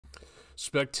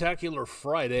Spectacular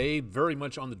Friday, very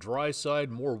much on the dry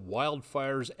side, more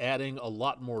wildfires adding a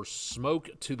lot more smoke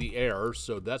to the air,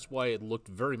 so that's why it looked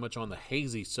very much on the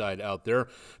hazy side out there.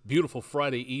 Beautiful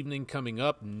Friday evening coming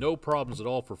up, no problems at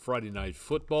all for Friday night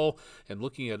football, and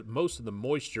looking at most of the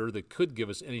moisture that could give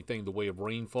us anything in the way of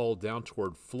rainfall down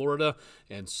toward Florida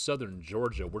and southern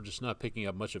Georgia. We're just not picking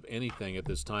up much of anything at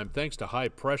this time, thanks to high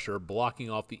pressure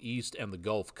blocking off the east and the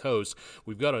Gulf Coast.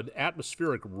 We've got an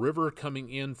atmospheric river coming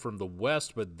in from the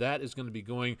west, but that is going to be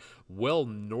going well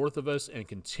north of us and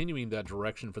continuing that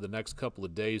direction for the next couple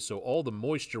of days. So all the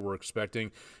moisture we're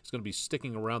expecting is going to be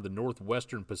sticking around the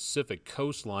northwestern Pacific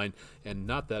coastline and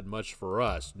not that much for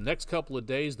us. Next couple of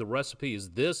days, the recipe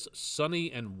is this: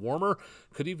 sunny and warmer,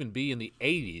 could even be in the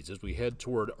 80s as we head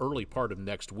toward early part of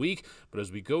next week. But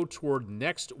as we go toward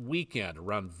next weekend,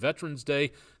 around Veterans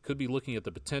Day, could be looking at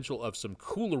the potential of some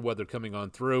cooler weather coming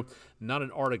on through. Not an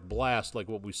Arctic blast like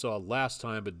what we saw last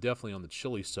time, but definitely on the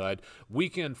chilly side.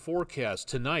 Weekend forecast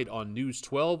tonight on News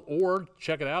 12, or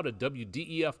check it out at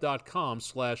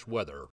WDEF.com/weather.